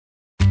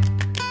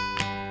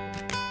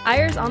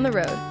Eyres on the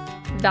Road,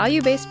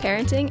 value-based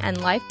parenting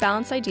and life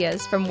balance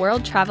ideas from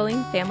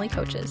world-traveling family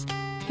coaches.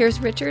 Here's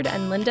Richard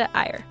and Linda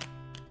Eyre.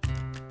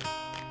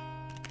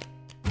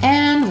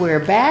 And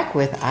we're back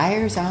with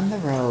Eyres on the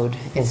Road.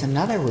 It's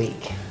another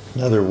week.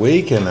 Another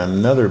week and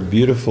another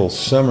beautiful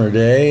summer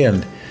day,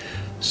 and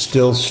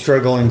still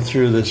struggling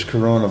through this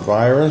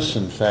coronavirus.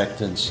 In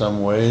fact, in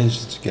some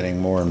ways, it's getting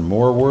more and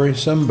more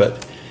worrisome,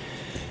 but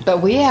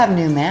we have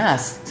new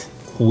masks.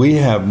 We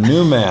have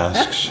new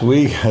masks.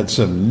 We had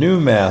some new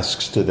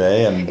masks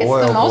today, and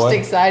it's the most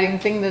exciting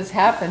thing that's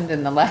happened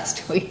in the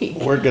last week.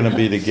 We're going to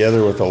be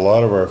together with a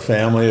lot of our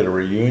family at a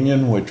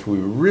reunion, which we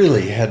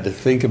really had to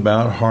think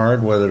about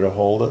hard whether to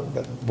hold it.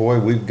 But boy,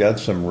 we've got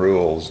some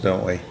rules,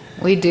 don't we?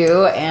 We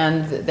do,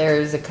 and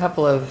there's a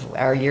couple of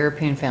our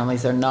European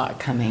families are not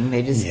coming.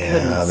 They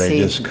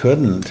just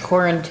couldn't.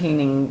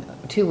 Quarantining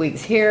 2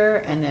 weeks here,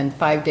 and then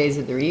 5 days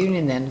at the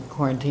reunion, then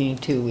quarantining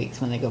 2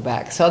 weeks when they go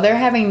back. So they're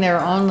having their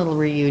own little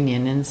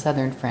reunion in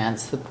southern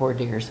France, the poor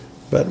dears.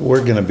 But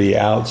we're going to be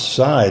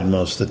outside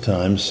most of the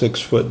time,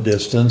 6 foot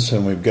distance,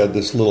 and we've got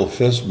this little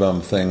fist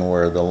bump thing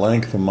where the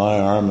length of my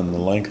arm and the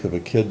length of a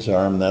kid's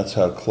arm, that's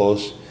how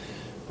close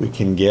we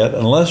can get,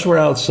 unless we're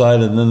outside,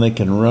 and then they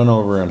can run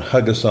over and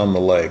hug us on the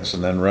legs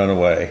and then run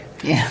away.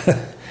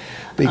 Yeah.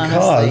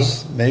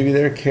 Because maybe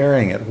they're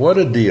carrying it. What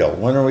a deal.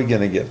 When are we going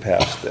to get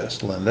past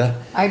this,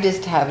 Linda? I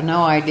just have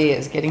no idea.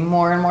 It's getting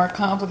more and more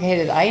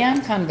complicated. I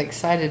am kind of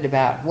excited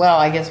about, well,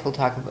 I guess we'll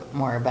talk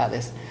more about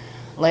this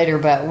later,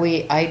 but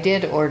I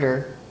did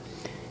order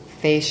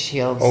face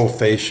shields. Oh,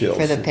 face shields.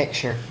 For the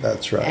picture.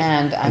 That's right.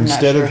 And I'm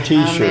instead not sure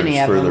of how many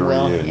of for them the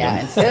will. reunion.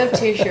 Yeah, instead of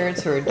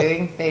T-shirts, we're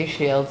doing face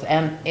shields,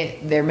 and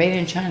they're made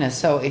in China.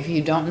 So if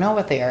you don't know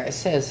what they are, it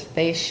says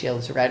face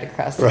shields right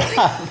across the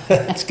top.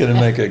 It's going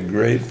to make a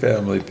great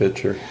family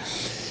picture.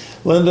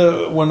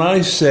 Linda, when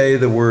I say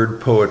the word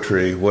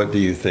poetry, what do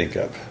you think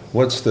of?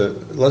 Let's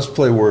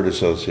play word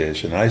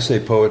association. I say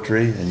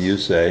poetry, and you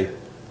say?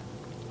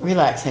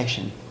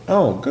 Relaxation.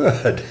 Oh,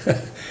 good.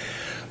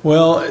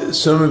 Well,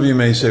 some of you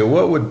may say,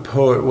 well,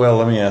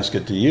 let me ask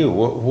it to you.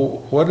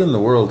 What in the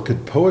world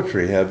could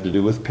poetry have to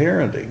do with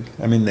parenting?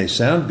 I mean, they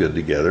sound good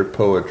together,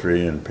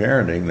 poetry and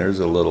parenting. There's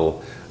a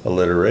little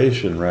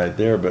alliteration right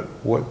there, but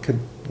what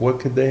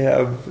could they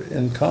have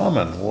in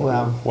common?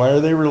 Well, why are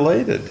they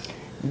related?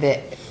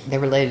 They're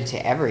related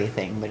to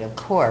everything, but of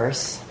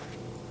course,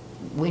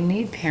 we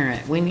need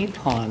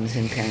poems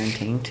in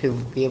parenting to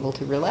be able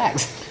to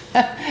relax.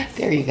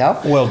 There you go.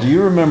 Well, do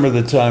you remember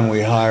the time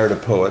we hired a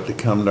poet to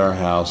come to our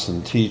house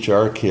and teach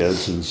our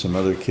kids and some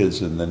other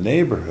kids in the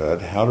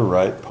neighborhood how to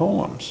write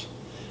poems?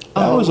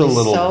 That was a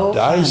little so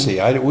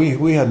dicey.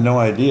 We had no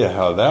idea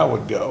how that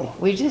would go.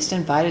 We just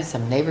invited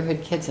some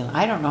neighborhood kids, and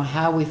I don't know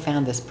how we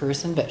found this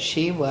person, but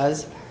she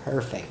was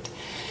perfect.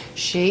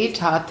 She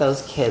taught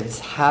those kids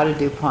how to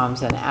do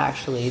poems, and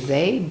actually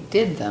they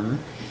did them.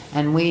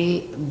 And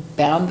we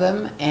bound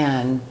them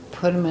and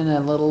put them in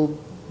a little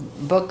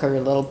book or a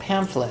little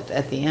pamphlet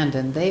at the end,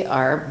 and they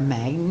are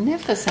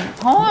magnificent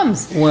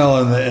poems.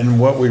 Well, and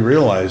what we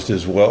realized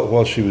is,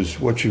 what she was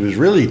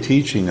really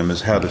teaching them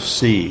is how to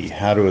see,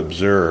 how to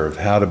observe,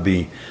 how to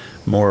be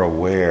more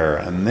aware,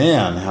 and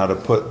then how to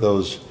put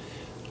those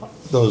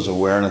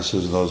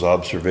awarenesses, those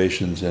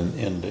observations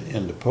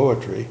into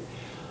poetry.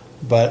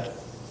 But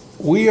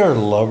we are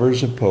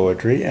lovers of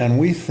poetry, and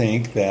we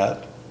think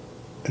that,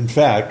 in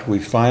fact, we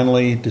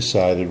finally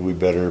decided we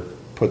better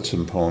put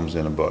some poems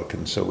in a book,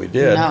 and so we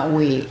did. Not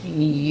we,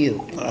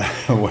 you.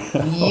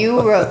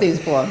 You wrote these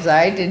poems.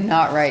 I did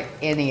not write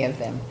any of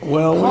them.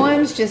 Well,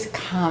 poems just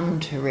come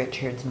to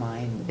Richard's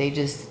mind. They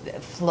just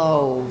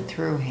flow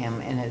through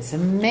him, and it's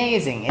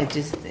amazing.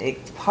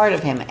 It's part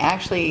of him.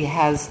 Actually, he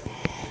has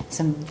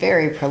some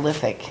very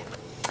prolific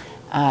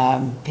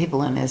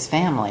people in his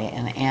family.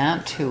 An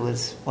aunt who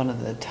was one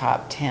of the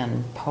top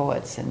 10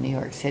 poets in New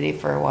York City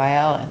for a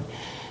while,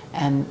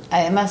 and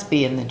it must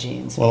be in the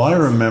genes. Well, I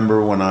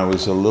remember when I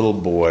was a little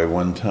boy,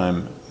 one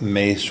time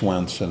Mae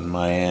Swenson,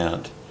 my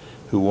aunt,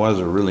 who was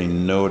a really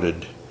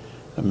noted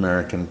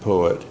American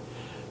poet,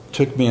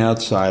 took me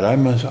outside. I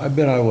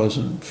bet I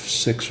wasn't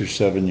 6 or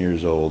 7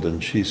 years old,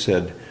 and she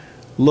said,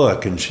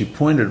 "Look," and she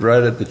pointed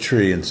right at the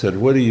tree and said,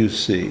 "What do you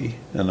see?"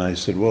 And I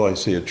said, "Well, I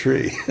see a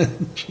tree."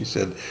 She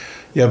said,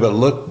 "Yeah, but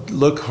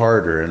look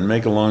harder." And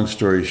make a long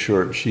story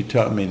short, she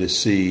taught me to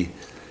see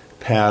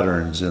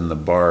patterns in the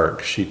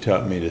bark. She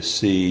taught me to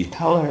see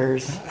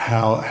colors,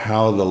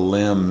 how the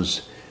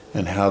limbs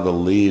and how the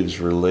leaves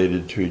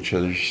related to each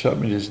other. She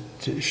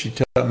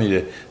taught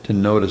me to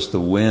notice the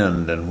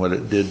wind and what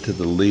it did to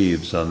the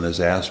leaves on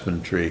this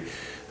aspen tree.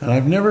 And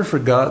I've never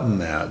forgotten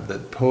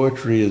that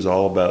poetry is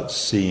all about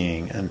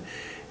seeing.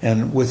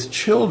 And with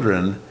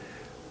children,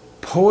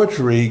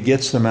 poetry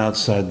gets them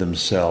outside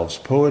themselves.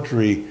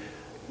 Poetry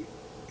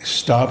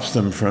stops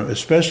them from,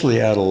 especially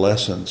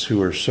adolescents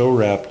who are so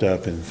wrapped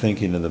up in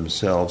thinking of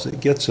themselves,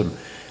 it gets them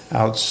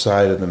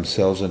outside of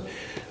themselves. And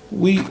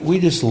we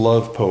just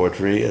love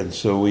poetry, and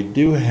so we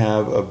do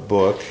have a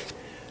book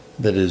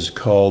that is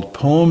called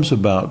Poems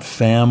About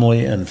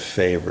Family and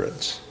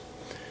Favorites.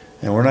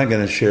 And we're not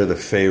going to share the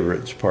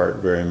favorites part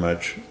very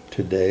much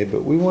today,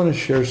 but we want to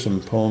share some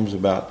poems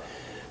about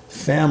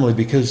family,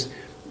 because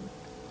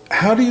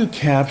how do you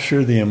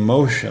capture the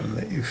emotion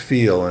that you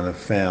feel in a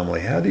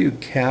family? How do you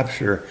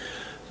capture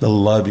the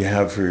love you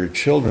have for your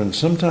children?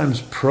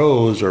 Sometimes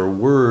prose or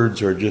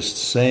words or just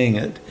saying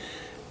it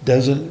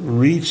doesn't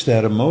reach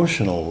that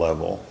emotional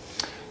level.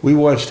 We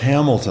watched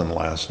Hamilton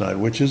last night,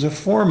 which is a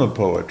form of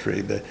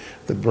poetry. The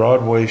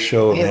Broadway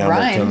show of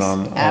Hamilton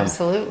rhymes.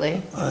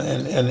 Absolutely.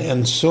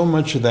 And so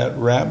much of that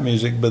rap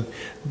music, but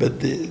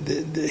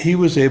he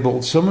was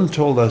able. Someone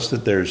told us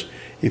that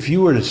if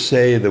you were to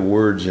say the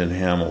words in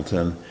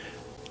Hamilton,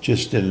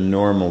 just in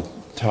normal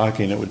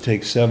talking, it would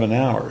take 7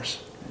 hours.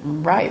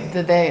 Right.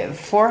 They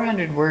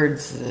 400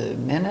 words a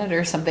minute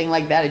or something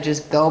like that. It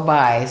just go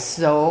by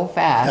so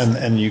fast.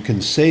 And you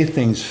can say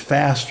things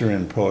faster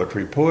in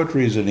poetry.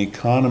 Poetry is an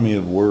economy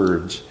of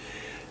words,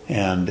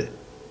 and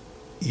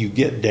you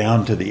get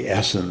down to the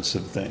essence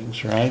of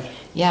things, right?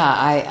 Yeah,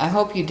 I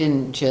hope you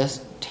didn't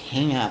just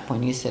hang up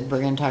when you said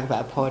we're going to talk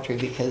about poetry,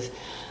 because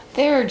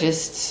there are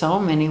just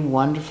so many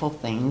wonderful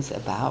things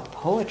about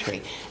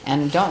poetry.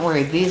 And don't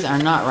worry, these are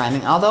not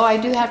rhyming. Although I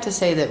do have to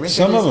say that Richard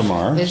Some of them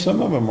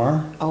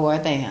are. Oh, are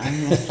they? I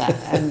missed that.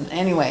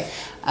 Anyway,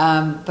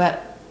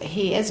 but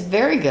he is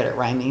very good at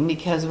rhyming,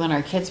 because when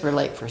our kids were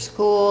late for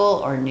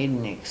school or need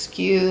an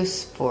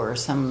excuse for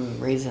some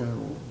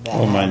reason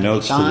that my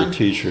notes to the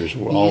teachers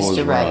were always used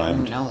to write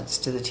rhymed. notes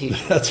to the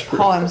teachers. That's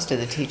right. Poems to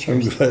the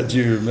teachers. I'm glad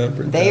you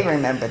remembered They that.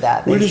 remember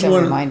that. They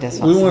still remind us.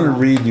 We want to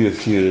read you a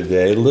few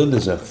today.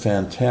 Linda's a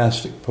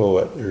fantastic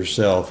poet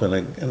herself and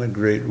a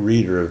great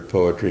reader of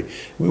poetry.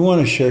 We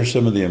want to share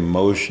some of the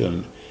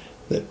emotion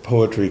that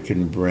poetry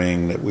can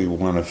bring that we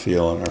want to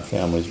feel in our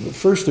families. But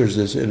first, there's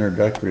this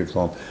introductory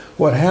poem.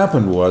 What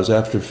happened was,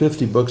 after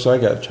 50 books, I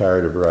got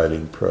tired of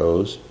writing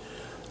prose.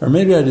 Or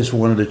maybe I just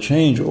wanted to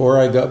change, or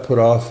I got put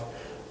off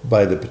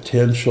by the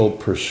potential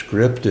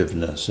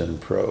prescriptiveness in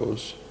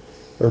prose.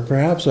 Or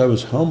perhaps I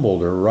was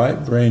humbled, or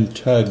right brain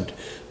tugged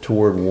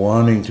toward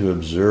wanting to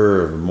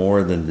observe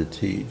more than to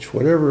teach.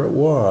 Whatever it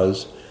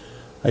was,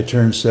 I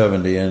turned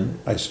 70 and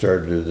I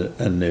started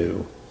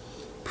anew.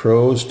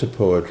 Prose to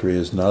poetry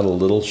is not a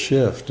little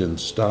shift in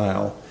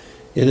style.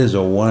 It is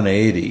a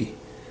 180.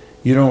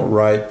 You don't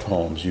write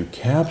poems, you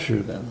capture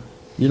them.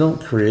 You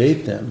don't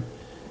create them.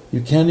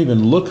 You can't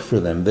even look for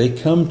them. They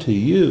come to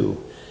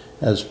you,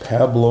 as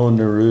Pablo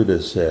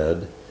Neruda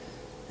said,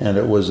 and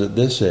it was at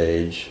this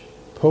age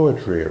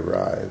poetry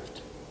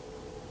arrived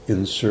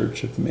in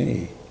search of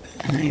me.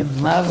 I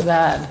love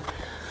that.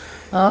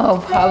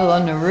 Oh,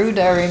 Pablo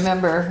Neruda. I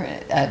remember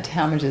at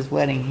Talmadge's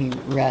wedding he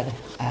read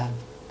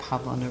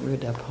Pablo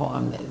Neruda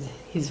poem.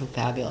 He's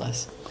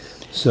fabulous.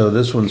 So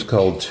this one's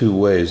called Two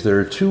Ways. There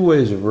are two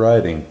ways of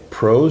writing: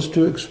 prose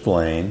to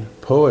explain,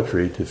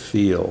 poetry to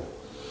feel.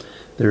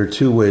 There are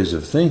two ways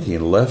of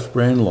thinking: left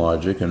brain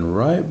logic and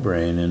right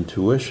brain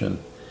intuition.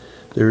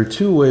 There are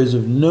two ways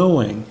of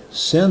knowing: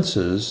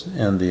 senses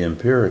and the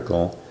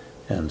empirical,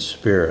 and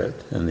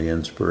spirit and the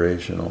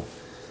inspirational.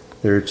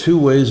 There are two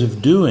ways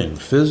of doing: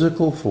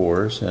 physical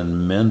force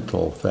and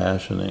mental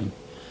fashioning.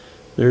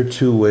 There are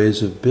two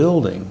ways of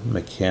building: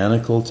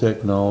 mechanical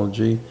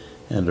technology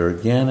and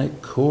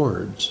organic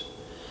chords.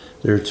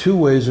 There are two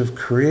ways of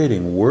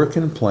creating: work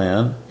and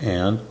plan,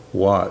 and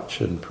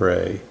watch and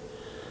pray.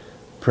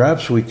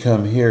 Perhaps we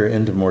come here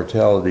into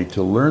mortality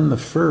to learn the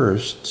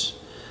firsts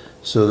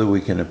so that we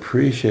can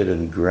appreciate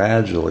and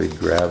gradually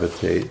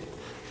gravitate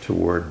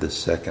toward the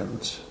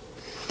seconds.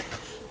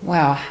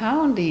 Wow,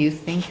 how do you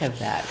think of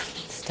that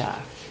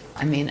stuff?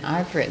 I mean,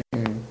 I've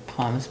written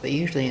poems, but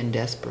usually in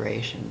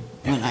desperation.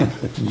 When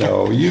I've,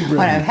 when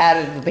I've had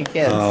it with the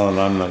kids. Oh, and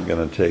I'm not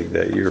going to take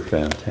that. You're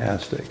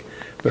fantastic.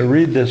 But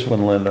read this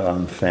one, Linda,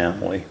 on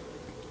family.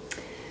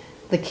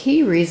 The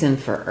key reason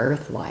for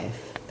earth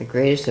life, the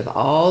greatest of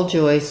all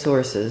joy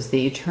sources,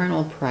 the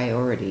eternal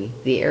priority,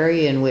 the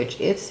area in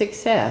which, if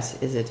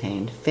success is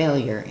attained,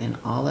 failure in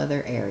all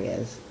other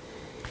areas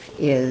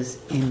is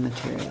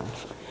immaterial.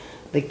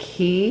 The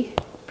key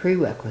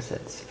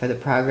prerequisites for the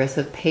progress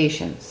of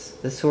patience,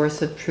 the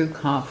source of true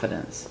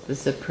confidence, the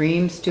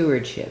supreme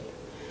stewardship,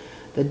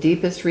 the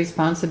deepest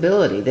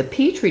responsibility, the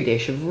petri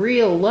dish of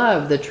real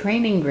love, the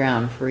training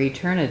ground for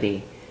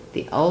eternity,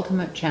 the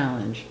ultimate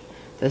challenge,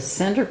 the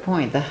center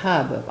point, the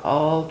hub of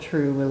all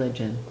true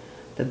religion,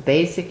 the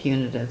basic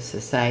unit of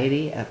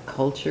society, of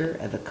culture,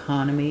 of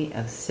economy,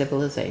 of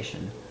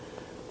civilization,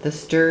 the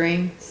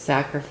stirring,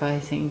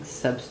 sacrificing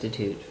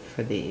substitute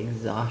for the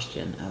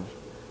exhaustion of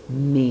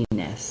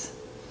meanness,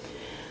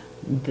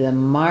 the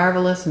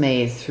marvelous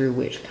maze through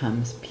which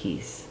comes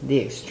peace, the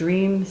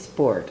extreme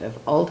sport of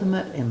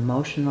ultimate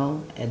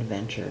emotional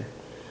adventure,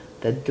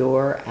 the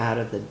door out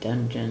of the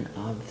dungeon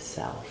of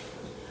self.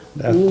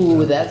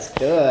 That's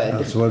good.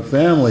 That's what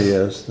family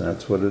is.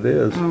 That's what it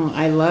is. Oh,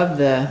 I love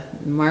the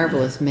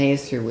marvelous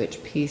maze through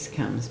which peace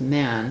comes.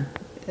 Man,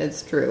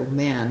 it's true.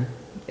 Man,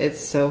 it's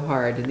so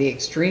hard. The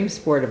extreme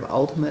sport of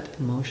ultimate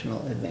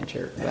emotional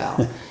adventure.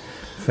 Well,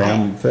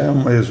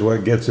 family is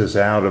what gets us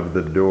out of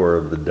the door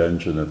of the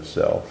dungeon of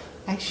self.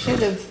 I should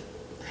have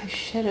I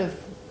should have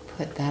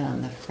put that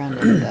on the front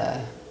of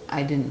the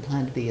I Didn't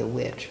Plan to Be a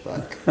Witch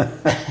book.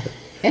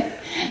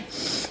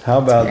 How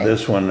about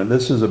this one?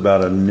 This is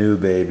about a new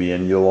baby,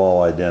 and you'll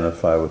all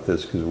identify with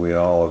this because we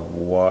all have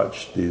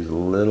watched these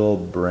little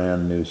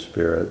brand new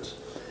spirits,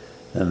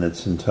 and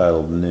it's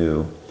entitled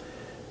New.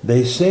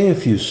 They say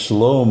if you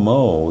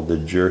slow-mo the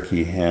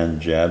jerky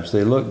hand jabs,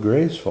 they look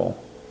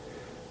graceful.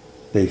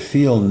 They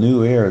feel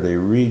new air. They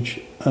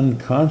reach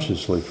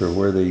unconsciously for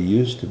where they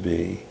used to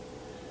be.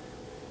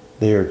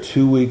 They are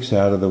 2 weeks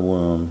out of the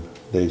womb.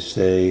 They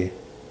say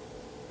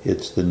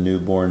it's the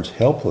newborn's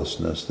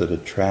helplessness that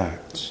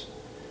attracts.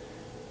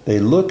 They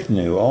look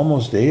new,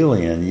 almost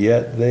alien,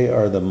 yet they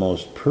are the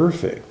most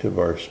perfect of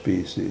our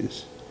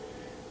species.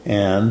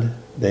 And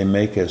they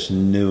make us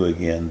new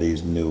again,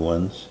 these new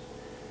ones.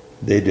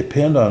 They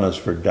depend on us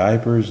for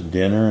diapers,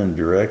 dinner, and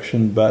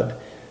direction,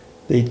 but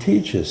they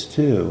teach us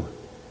too,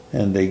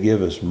 and they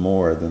give us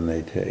more than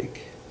they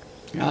take.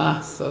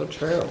 Ah, so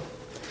true.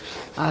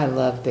 I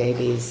love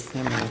babies.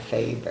 They're my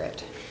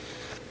favorite.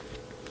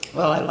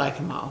 Well, I like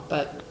them all,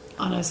 but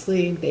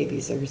honestly,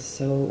 babies are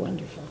so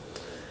wonderful.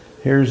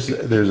 There's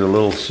a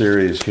little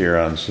series here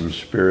on some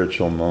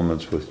spiritual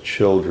moments with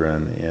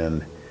children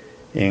in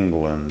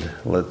England.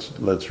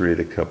 Let's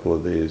read a couple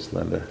of these,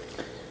 Linda.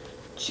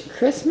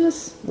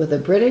 Christmas with a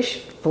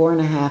British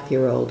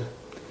 4.5-year-old.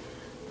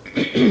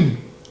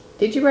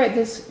 Did you write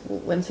this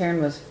when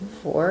Saren was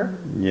 4?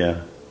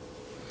 Yeah.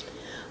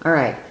 All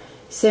right.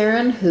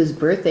 Saren, whose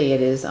birthday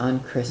it is on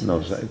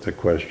Christmas. No, it's a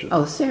question.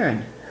 Oh,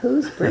 Saren,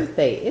 whose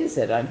birthday is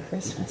it on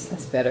Christmas?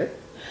 That's better.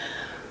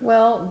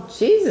 Well,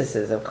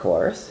 Jesus's, of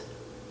course.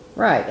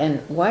 Right,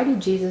 and why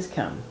did Jesus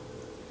come?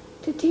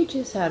 To teach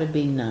us how to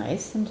be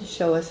nice and to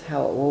show us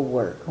how it will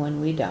work when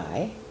we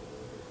die.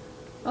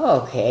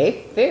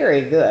 Okay,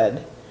 very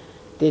good.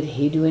 Did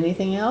he do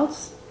anything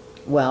else?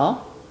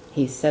 Well,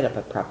 he set up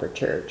a proper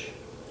church.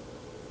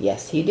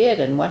 Yes, he did,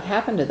 and what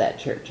happened to that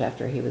church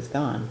after he was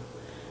gone?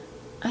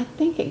 I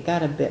think it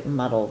got a bit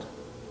muddled.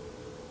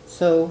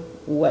 So,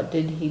 what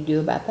did he do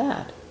about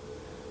that?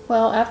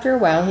 Well, after a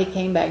while, he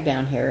came back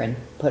down here and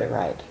put it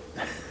right.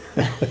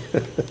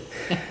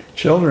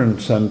 Children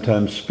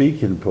sometimes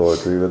speak in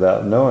poetry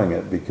without knowing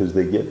it because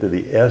they get to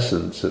the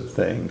essence of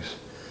things.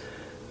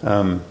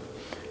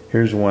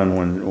 Here's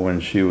one when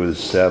she was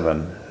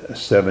 7.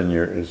 It's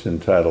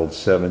entitled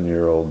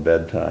 7-Year-Old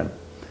Bedtime.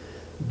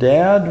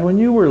 Dad, when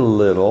you were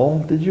little,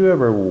 did you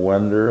ever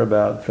wonder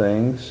about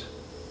things?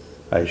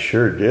 I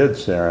sure did,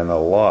 Saren, a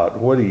lot.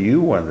 What do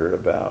you wonder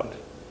about?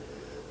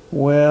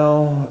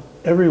 Well,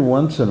 every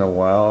once in a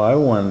while I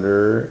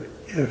wonder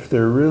if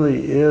there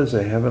really is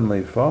a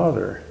Heavenly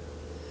Father.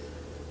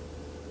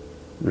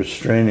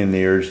 Restraining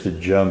the urge to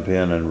jump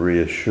in and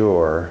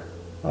reassure,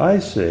 I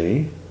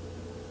see.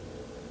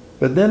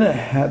 But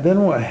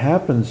then what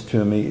happens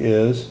to me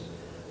is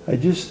I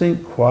just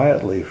think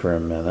quietly for a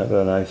minute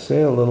and I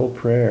say a little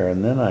prayer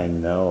and then I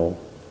know.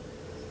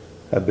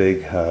 A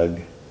big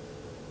hug.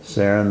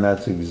 Saren,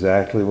 that's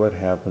exactly what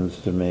happens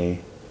to me.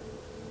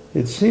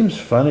 It seems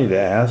funny to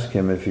ask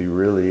him if he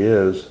really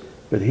is,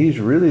 but he's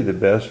really the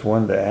best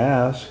one to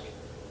ask.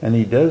 And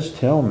he does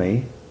tell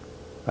me.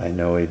 I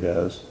know he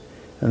does.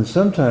 And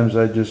sometimes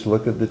I just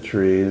look at the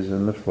trees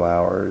and the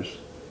flowers,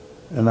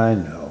 and I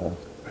know.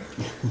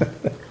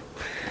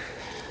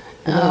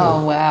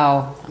 Oh,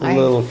 wow.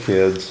 Little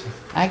kids.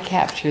 I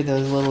capture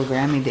those little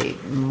Grammy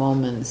Date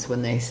moments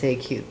when they say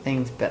cute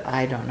things, but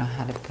I don't know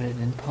how to put it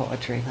in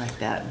poetry like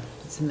that.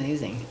 It's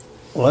amazing.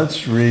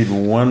 Let's read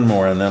one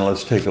more, and then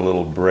let's take a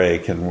little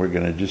break, and we're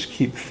going to just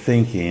keep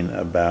thinking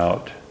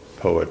about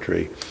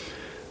poetry.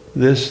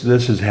 This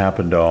has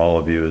happened to all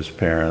of you as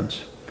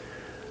parents.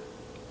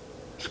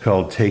 It's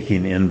called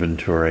Taking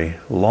Inventory.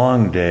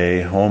 Long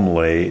day, home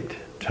late,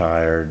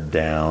 tired,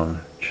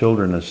 down,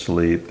 children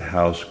asleep, the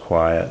house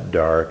quiet,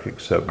 dark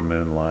except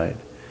moonlight.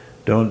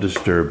 Don't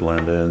disturb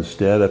Linda.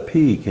 Instead, a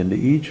peek into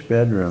each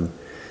bedroom,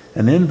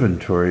 an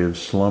inventory of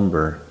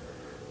slumber.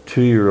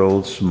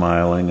 2-year-old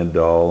smiling, a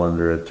doll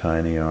under a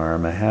tiny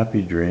arm, a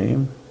happy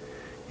dream.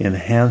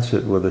 Enhance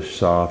it with a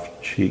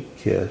soft cheek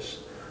kiss.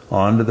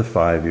 On to the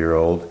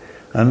 5-year-old.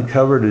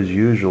 Uncovered as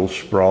usual,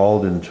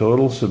 sprawled in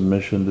total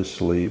submission to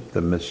sleep,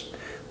 the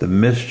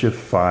mischief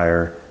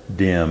fire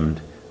dimmed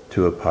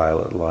to a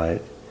pilot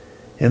light.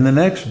 In the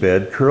next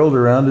bed, curled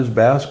around his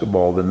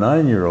basketball, the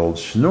 9-year-old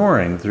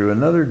snoring through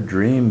another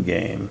dream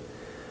game.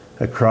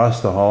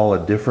 Across the hall,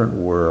 a different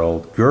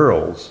world.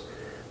 Girls,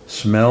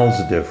 smells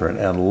different,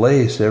 and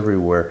lace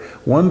everywhere.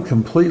 One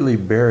completely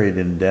buried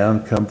in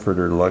down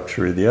comforter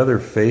luxury, the other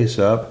face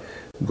up,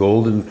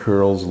 golden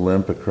curls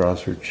limp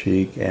across her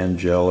cheek,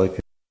 angelic.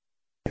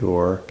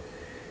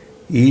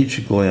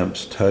 Each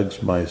glimpse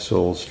tugs my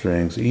soul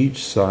strings,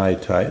 each sigh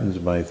tightens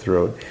my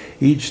throat,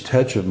 each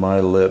touch of my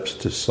lips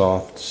to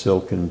soft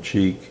silken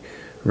cheek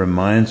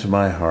reminds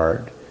my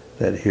heart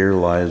that here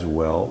lies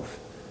wealth,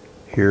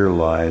 here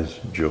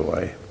lies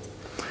joy.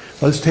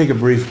 Let's take a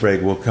brief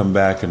break. We'll come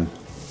back and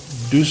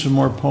do some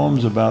more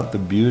poems about the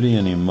beauty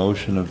and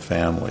emotion of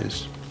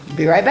families.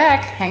 Be right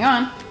back. Hang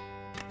on.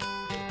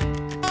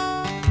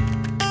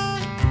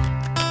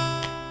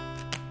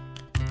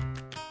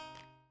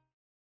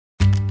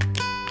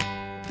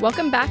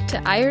 Welcome back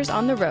to Eyres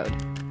on the Road.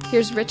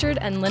 Here's Richard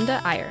and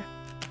Linda Eyre.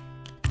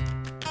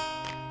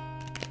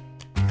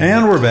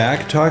 And we're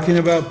back talking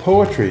about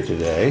poetry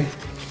today.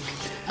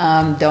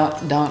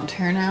 Don't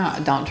turn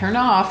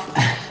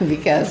off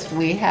because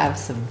we have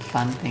some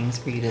fun things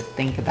for you to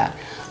think about.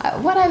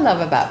 What I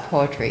love about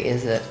poetry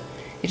is that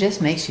it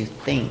just makes you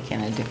think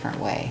in a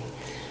different way.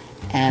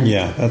 And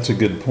yeah, that's a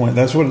good point.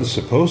 That's what it's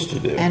supposed to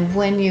do. And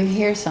when you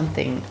hear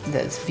something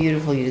that's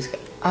beautiful, you just go,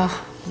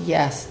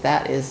 yes,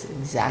 that is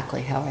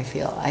exactly how I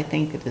feel. I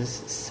think it is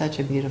such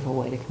a beautiful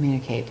way to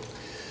communicate.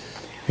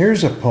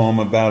 Here's a poem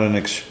about an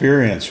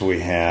experience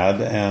we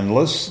had, and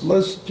let's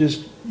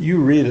just,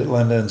 you read it,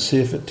 Linda, and see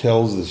if it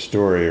tells the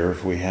story or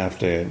if we have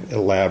to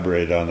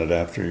elaborate on it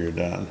after you're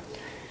done.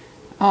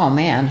 Oh,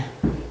 man.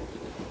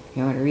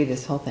 You want to read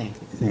this whole thing?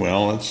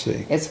 Well, let's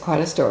see. It's quite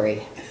a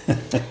story.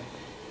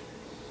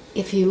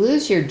 If you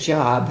lose your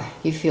job,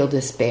 you feel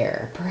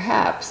despair,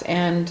 perhaps,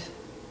 and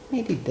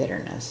maybe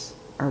bitterness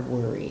or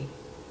worry,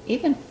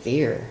 even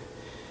fear.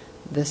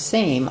 The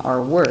same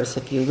or worse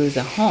if you lose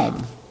a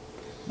home,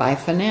 by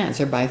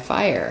finance or by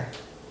fire.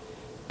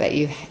 But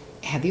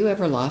have you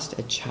ever lost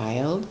a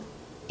child,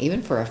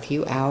 even for a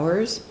few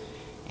hours,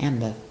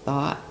 and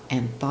thought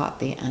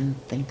the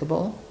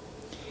unthinkable?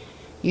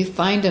 You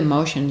find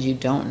emotions you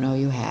don't know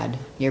you had.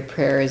 Your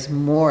prayer is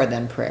more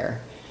than prayer.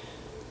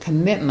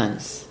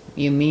 Commitments,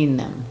 you mean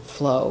them,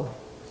 flow.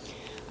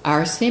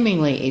 Our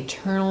seemingly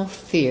eternal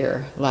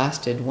fear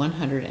lasted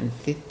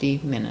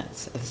 150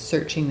 minutes of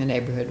searching the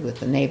neighborhood with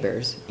the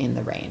neighbors in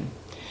the rain,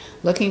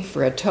 looking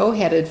for a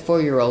tow-headed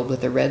 4-year-old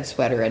with a red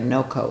sweater and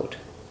no coat.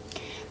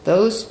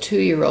 Whose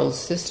 2-year-old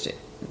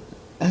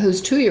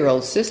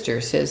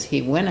sister says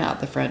he went out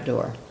the front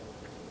door.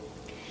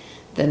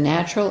 The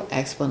natural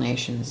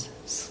explanations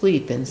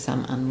sleep in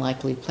some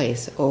unlikely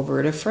place over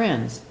at a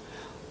friend's,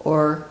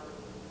 or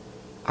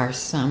are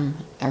soon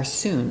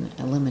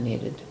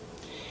eliminated.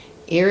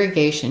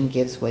 Irritation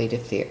gives way to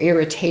fear.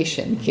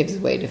 Irritation gives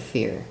way to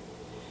fear.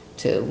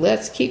 To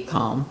let's keep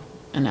calm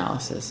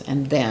analysis,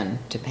 and then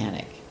to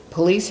panic.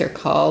 Police are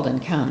called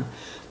and come.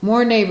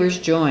 More neighbors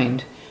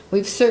joined.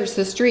 We've searched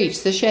the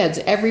streets, the sheds,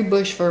 every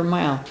bush for a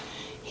mile.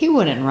 He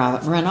wouldn't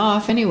run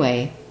off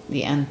anyway.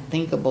 The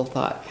unthinkable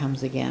thought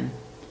comes again.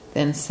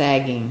 Then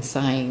sagging,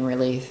 sighing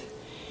relief.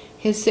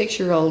 His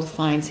 6-year-old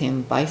finds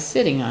him by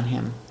sitting on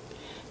him,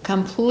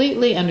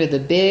 completely under the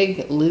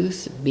big,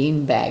 loose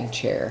beanbag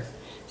chair,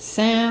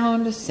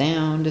 sound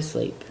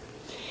asleep.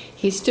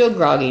 He's still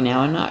groggy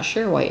now and not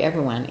sure why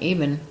everyone,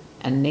 even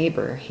a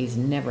neighbor he's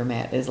never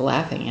met, is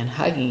laughing and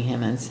hugging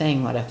him and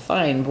saying what a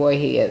fine boy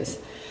he is.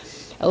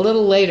 A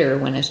little later,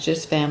 when it's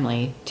just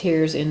family,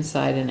 tears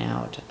inside and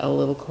out, a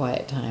little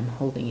quiet time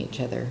holding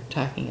each other,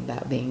 talking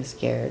about being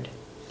scared.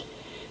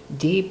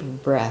 Deep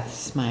breath,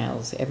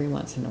 smiles every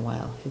once in a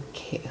while.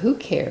 Who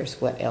cares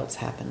what else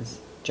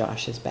happens?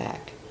 Josh is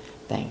back.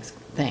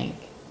 Thank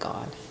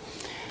God.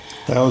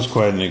 That was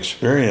quite an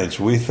experience.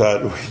 We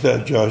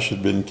thought Josh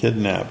had been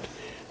kidnapped.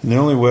 And the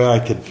only way I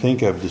could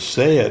think of to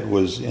say it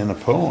was in a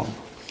poem.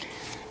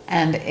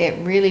 And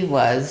it really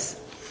was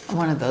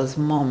one of those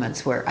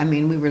moments where,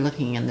 we were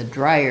looking in the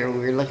dryer, we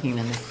were looking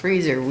in the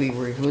freezer, we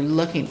were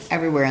looking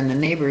everywhere, and the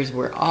neighbors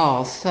were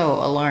all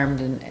so alarmed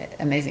and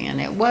amazing.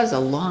 And it was a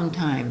long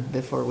time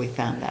before we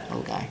found that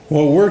little guy.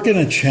 Well, we're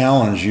going to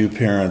challenge you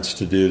parents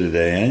to do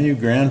today, and you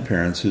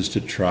grandparents, is to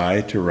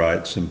try to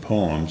write some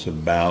poems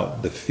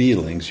about the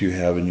feelings you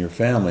have in your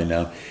family.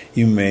 Now,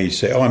 you may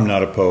say, I'm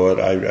not a poet,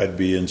 I'd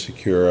be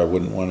insecure, I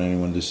wouldn't want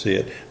anyone to see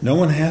it. No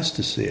one has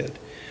to see it.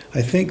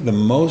 I think the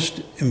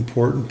most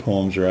important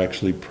poems are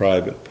actually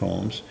private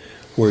poems,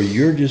 where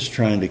you're just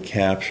trying to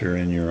capture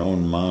in your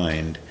own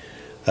mind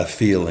a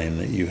feeling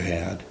that you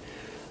had.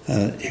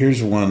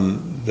 Here's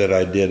one that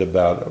I did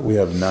about, we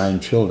have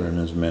 9 children,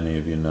 as many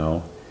of you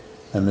know,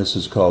 and this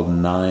is called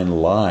 9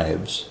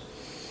 Lives.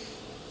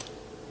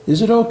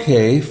 Is it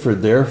okay for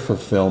their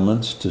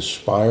fulfillments to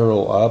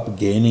spiral up,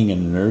 gaining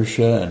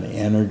inertia and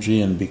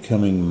energy and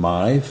becoming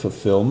my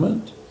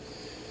fulfillment?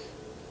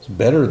 It's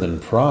better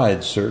than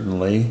pride,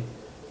 certainly,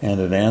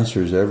 and it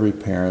answers every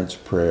parent's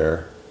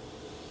prayer.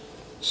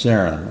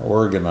 Saren,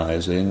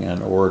 organizing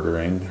and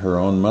ordering her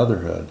own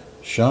motherhood.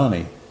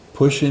 Shawnee,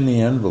 pushing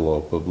the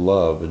envelope of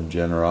love and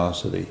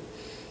generosity.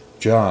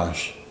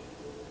 Josh,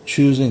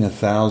 choosing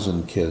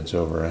 1,000 kids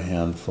over a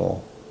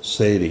handful.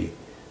 Sadie,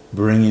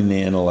 bringing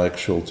the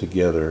intellectual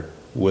together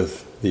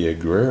with the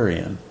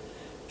agrarian.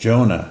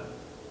 Jonah,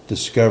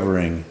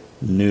 discovering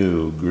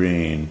new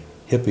green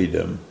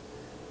hippiedom.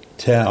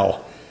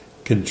 Tal,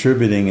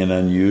 contributing in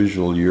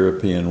unusual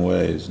European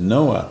ways.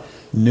 Noah,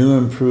 new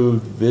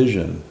improved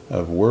vision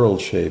of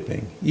world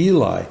shaping.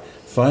 Eli,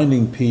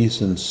 finding peace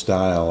and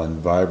style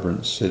in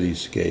vibrant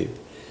cityscape.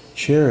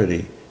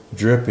 Charity,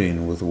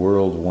 dripping with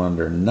world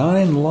wonder.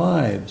 9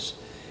 lives,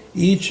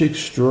 each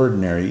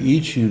extraordinary,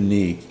 each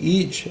unique,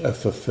 each a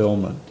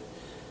fulfillment.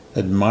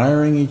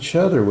 Admiring each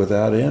other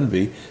without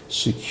envy,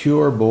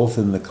 secure both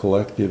in the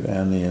collective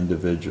and the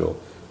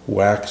individual,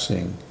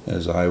 waxing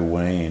as I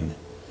wane,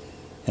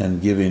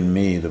 and giving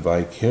me the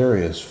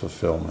vicarious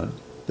fulfillment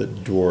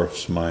that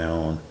dwarfs my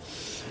own.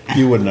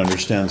 You wouldn't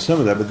understand some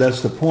of that, but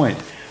that's the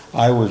point.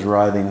 I was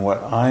writing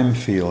what I'm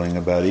feeling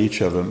about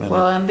each of them.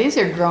 And these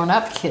are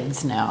grown-up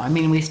kids now. I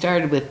mean, we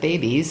started with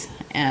babies,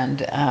 and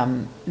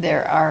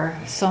there are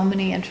so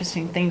many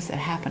interesting things that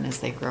happen as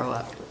they grow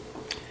up.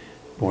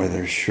 Boy,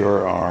 there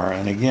sure are.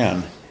 And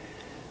again,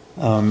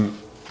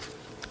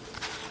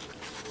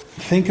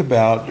 think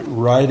about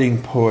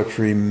writing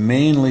poetry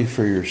mainly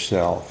for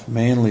yourself,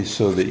 mainly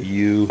so that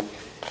you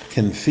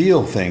can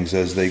feel things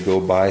as they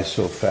go by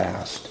so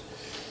fast.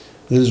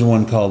 This is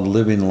one called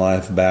Living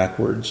Life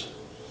Backwards.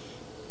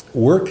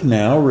 Work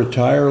now,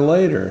 retire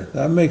later.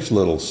 That makes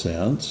little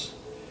sense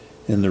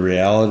in the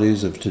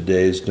realities of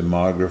today's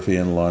demography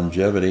and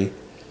longevity.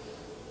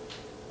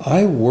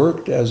 I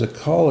worked as a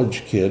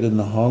college kid in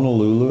the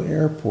Honolulu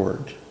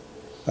airport.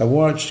 I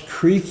watched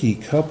creaky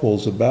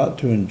couples about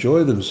to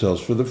enjoy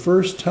themselves for the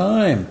first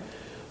time.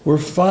 We're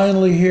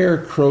finally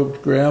here,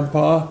 croaked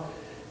Grandpa.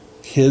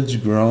 Kids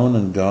grown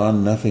and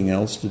gone, nothing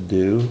else to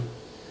do.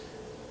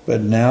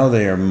 But now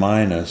they are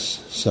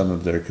minus some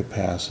of their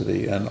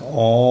capacity, and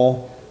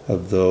all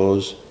of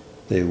those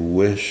they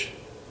wish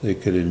they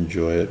could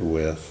enjoy it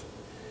with.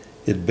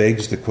 It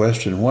begs the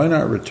question, why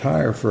not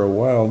retire for a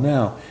while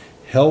now?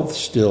 Health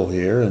still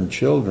here, and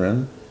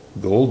children,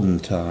 golden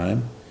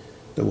time,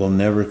 that will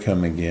never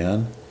come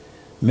again.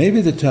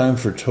 Maybe the time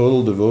for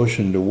total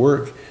devotion to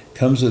work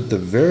comes at the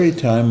very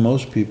time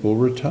most people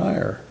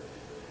retire.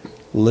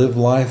 Live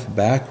life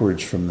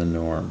backwards from the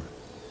norm.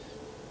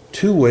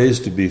 2 ways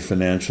to be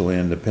financially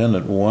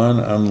independent. 1,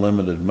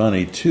 unlimited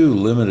money. 2,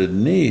 limited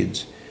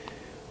needs.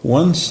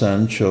 One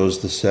son chose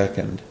the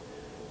second,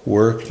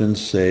 worked and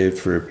saved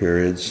for a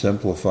period,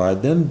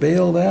 simplified, then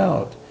bailed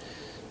out.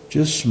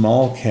 Just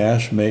small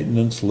cash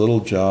maintenance, little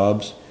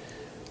jobs,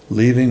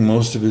 leaving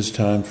most of his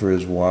time for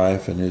his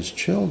wife and his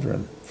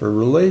children, for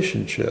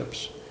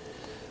relationships.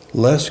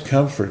 Less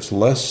comforts,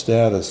 less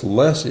status,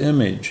 less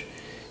image.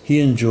 He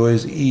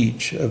enjoys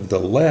each of the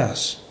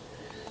less,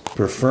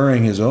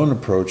 preferring his own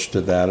approach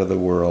to that of the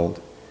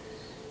world.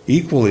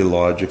 Equally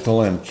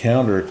logical and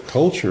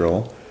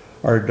countercultural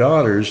are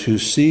daughters who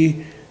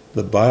see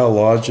the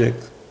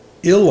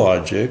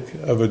illogic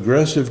of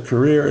aggressive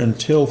career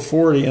until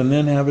 40 and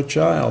then have a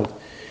child.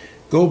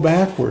 Go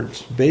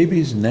backwards,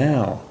 babies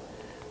now,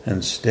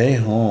 and stay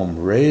home,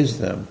 raise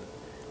them,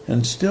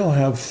 and still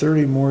have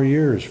 30 more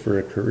years for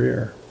a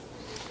career.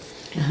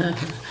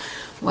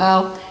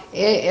 Well,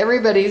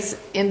 everybody's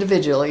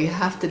individual. You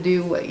have to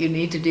do what you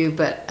need to do,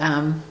 but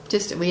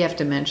we have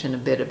to mention a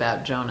bit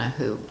about Jonah,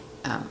 who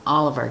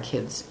all of our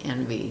kids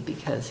envy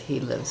because he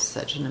lives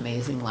such an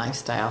amazing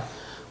lifestyle,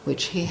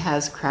 which he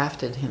has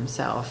crafted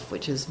himself,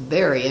 which is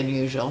very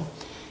unusual.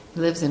 He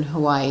lives in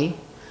Hawaii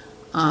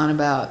on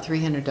about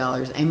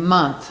 $300 a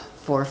month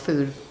for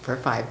food for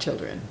 5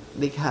 children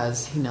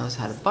because he knows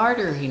how to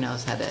barter. He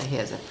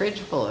has a fridge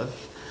full of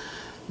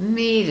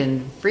meat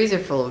and freezer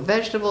full of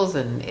vegetables,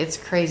 and it's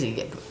crazy.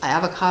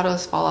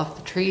 Avocados fall off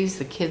the trees.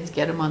 The kids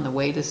get them on the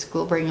way to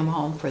school, bring them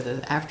home for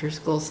the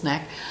after-school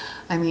snack.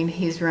 I mean,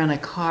 he's run a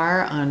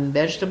car on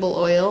vegetable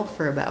oil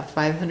for about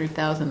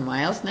 500,000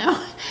 miles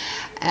now.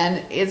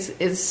 And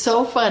it's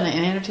so fun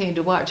and entertaining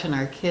to watch, and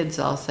our kids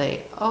all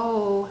say,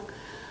 oh,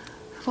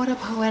 what a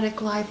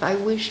poetic life. I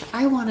wish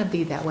I want to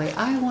be that way.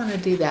 I want to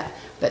do that.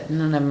 But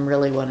none of them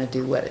really want to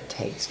do what it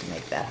takes to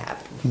make that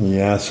happen.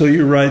 Yeah, so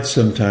you write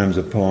sometimes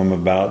a poem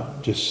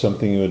about just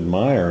something you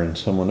admire in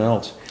someone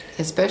else.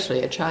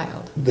 Especially a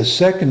child. The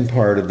second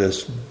part of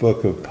this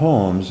book of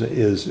poems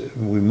is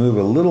we move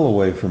a little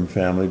away from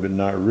family, but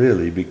not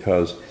really,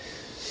 because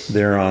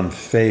they're on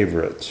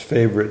favorites,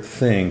 favorite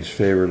things,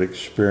 favorite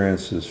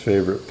experiences,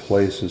 favorite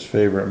places,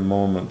 favorite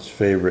moments,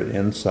 favorite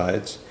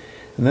insights.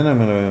 And then I'm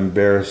going to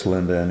embarrass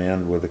Linda and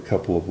end with a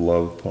couple of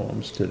love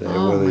poems today,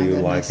 whether you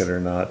like it or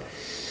not.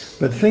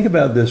 But think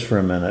about this for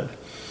a minute.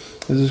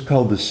 This is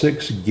called The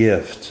 6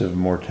 Gifts of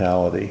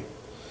Mortality.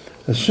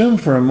 Assume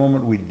for a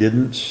moment we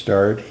didn't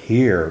start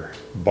here.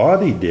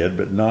 Body did,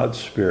 but not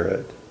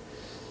spirit.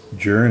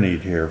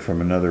 Journeyed here from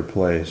another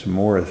place,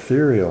 more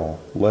ethereal,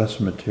 less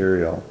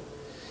material.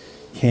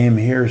 Came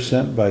here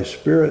sent by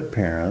spirit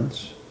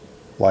parents,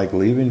 like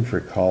leaving for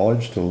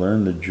college to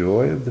learn the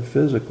joy of the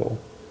physical.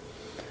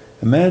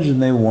 Imagine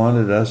they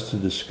wanted us to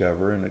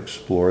discover and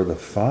explore the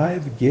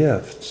 5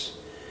 gifts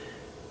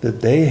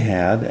that they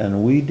had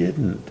and we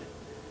didn't.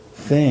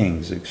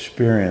 Things,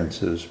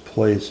 experiences,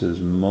 places,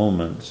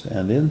 moments,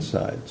 and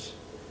insights.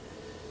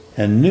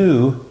 And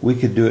knew we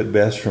could do it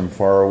best from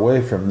far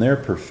away, from their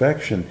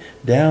perfection.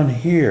 Down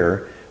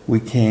here, we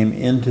came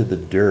into the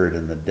dirt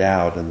and the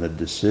doubt and the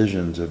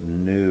decisions of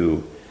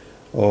new.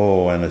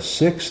 Oh, and a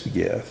 6th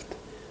gift,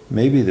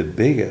 maybe the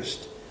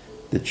biggest,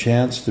 the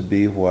chance to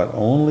be what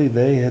only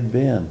they had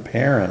been,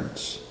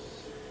 parents.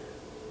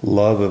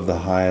 Love of the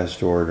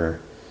highest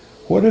order.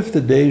 What if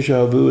the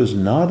déjà vu is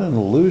not an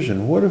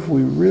illusion? What if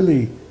we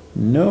really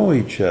know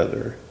each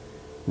other,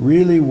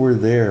 really were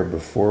there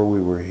before we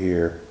were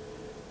here,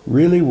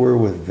 really were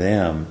with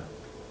them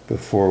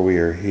before we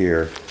are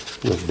here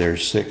with their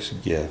 6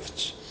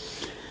 gifts?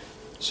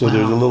 So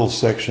there's a little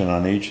section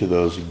on each of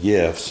those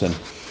gifts. And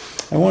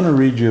I want to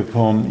read you a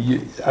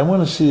poem. I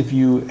want to see if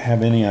you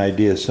have any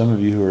idea. Some of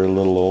you who are a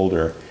little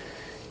older,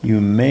 you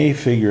may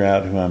figure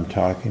out who I'm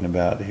talking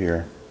about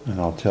here.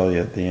 And I'll tell you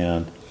at the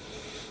end.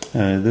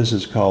 This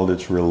is called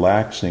It's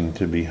Relaxing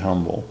to Be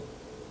Humble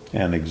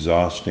and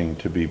Exhausting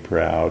to Be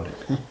Proud.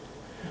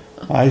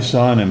 I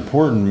saw an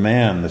important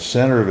man, the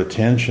center of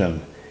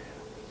attention,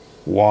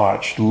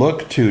 watched,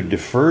 looked to,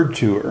 deferred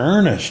to,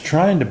 earnest,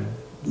 trying to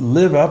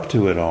live up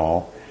to it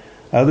all.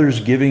 Others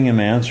giving him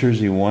answers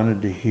he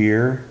wanted to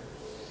hear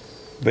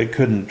but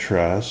couldn't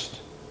trust.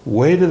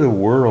 Weight of the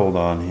world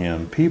on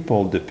him,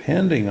 people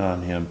depending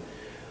on him,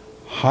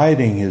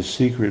 hiding his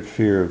secret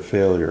fear of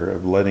failure,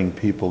 of letting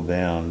people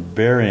down,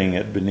 burying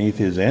it beneath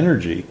his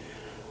energy,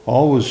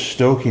 always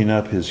stoking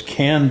up his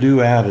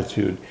can-do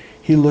attitude.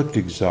 He looked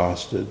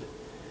exhausted.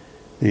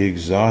 The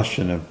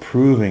exhaustion of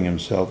proving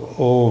himself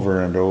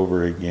over and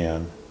over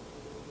again.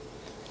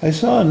 I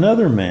saw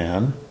another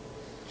man,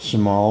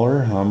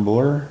 smaller,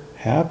 humbler,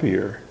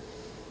 happier,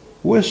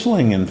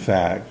 whistling, in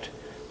fact.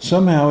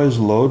 Somehow his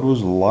load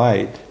was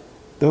light,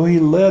 though he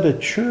led a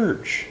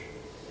church.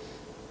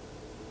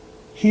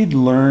 He'd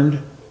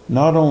learned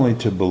not only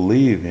to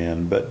believe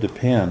in, but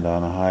depend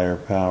on a higher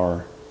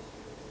power.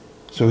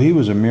 So he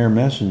was a mere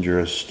messenger,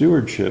 a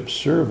stewardship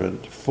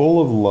servant,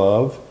 full of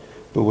love,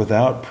 but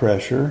without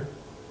pressure,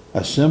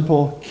 a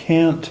simple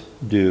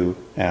can't-do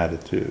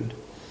attitude,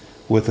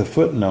 with a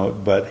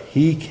footnote, but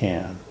he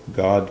can,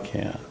 God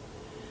can.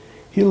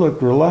 He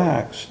looked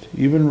relaxed,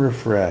 even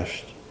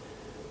refreshed,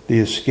 the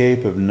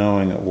escape of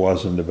knowing it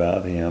wasn't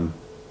about him.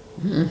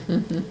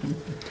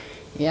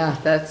 Yeah,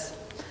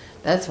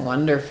 that's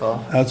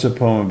wonderful. That's a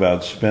poem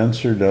about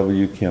Spencer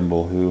W.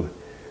 Kimball, who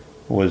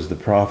was the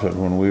prophet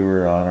when we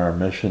were on our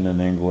mission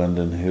in England,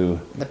 and who...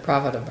 The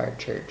prophet of our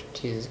church,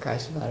 Jesus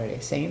Christ of Latter-day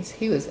Saints.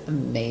 He was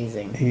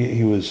amazing.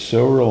 He was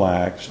so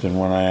relaxed, and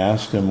when I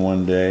asked him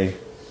one day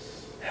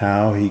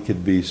how he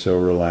could be so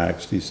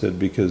relaxed, he said,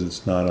 because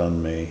it's not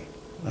on me.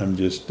 I'm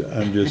just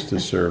a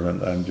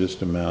servant. I'm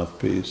just a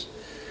mouthpiece.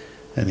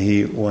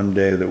 And one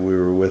day that we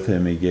were with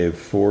him, he gave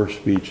 4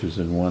 speeches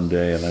in one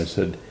day, and I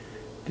said,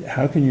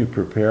 how can you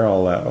prepare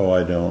all that? Oh,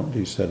 I don't.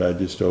 He said, I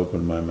just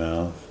open my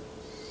mouth,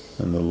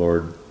 and the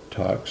Lord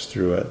talks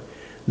through it.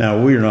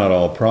 Now, we're not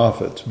all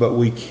prophets, but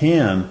we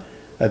can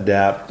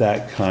adapt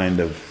that kind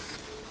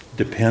of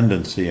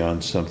dependency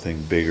on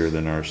something bigger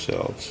than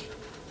ourselves.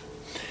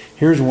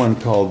 Here's one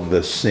called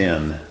The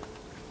Sin.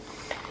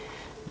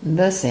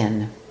 The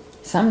sin.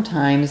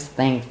 Sometimes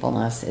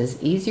thankfulness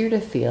is easier to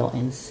feel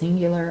in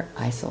singular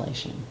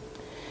isolation,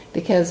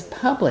 because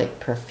public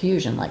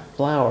profusion, like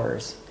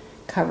flowers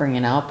covering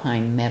an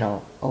alpine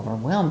meadow,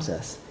 overwhelms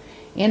us.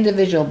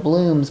 Individual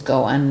blooms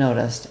go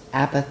unnoticed,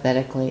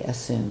 apathetically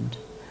assumed,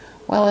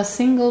 while a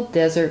single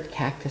desert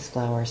cactus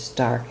flower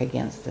stark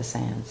against the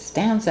sand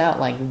stands out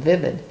like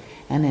vivid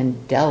and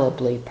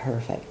indelibly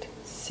perfect,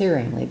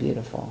 searingly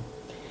beautiful.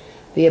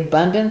 The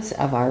abundance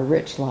of our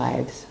rich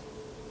lives,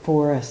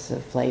 forests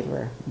of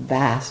flavor,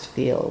 vast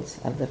fields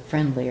of the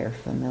friendlier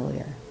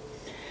familiar,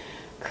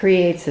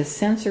 creates a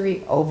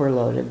sensory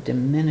overload of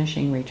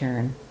diminishing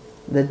return,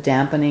 the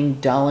dampening,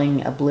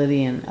 dulling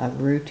oblivion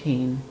of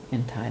routine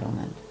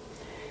entitlement.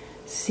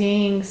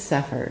 Seeing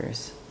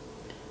suffers,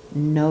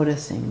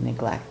 noticing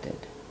neglected.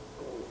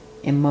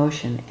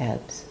 Emotion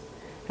ebbs,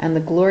 and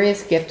the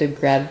glorious gift of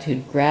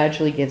gratitude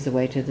gradually gives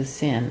way to the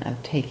sin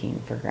of taking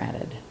for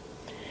granted.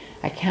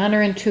 A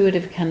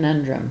counterintuitive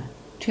conundrum: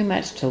 too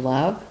much to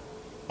love?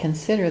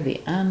 Consider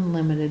the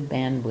unlimited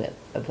bandwidth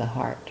of the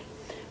heart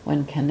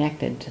when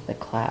connected to the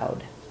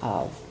cloud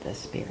of the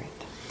Spirit.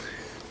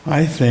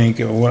 I think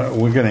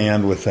we're going to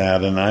end with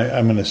that, and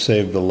I'm going to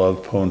save the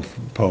love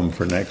poem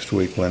for next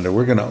week, Linda.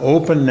 We're going to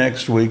open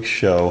next week's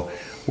show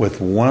with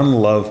one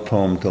love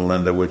poem to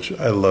Linda, which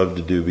I love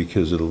to do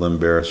because it'll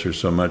embarrass her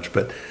so much.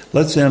 But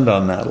let's end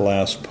on that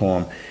last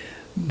poem.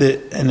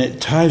 And it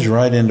ties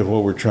right into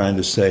what we're trying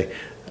to say.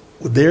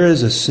 There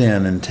is a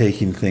sin in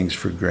taking things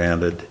for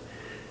granted.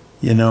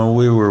 You know,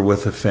 we were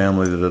with a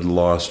family that had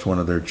lost one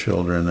of their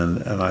children,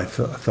 and I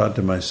thought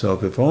to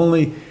myself, if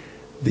only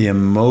the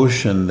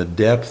emotion, the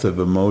depth of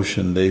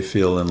emotion they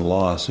feel in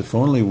loss, if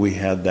only we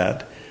had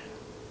that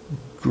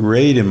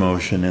great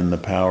emotion in the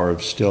power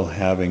of still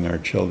having our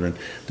children.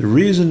 The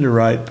reason to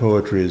write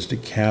poetry is to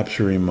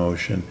capture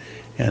emotion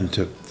and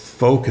to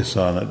focus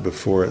on it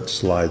before it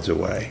slides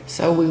away.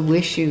 So we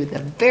wish you the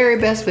very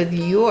best with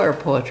your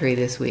poetry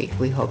this week.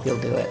 We hope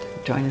you'll do it.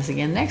 Join us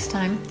again next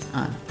time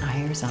on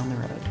Eyres on the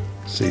Road.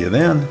 See you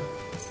then.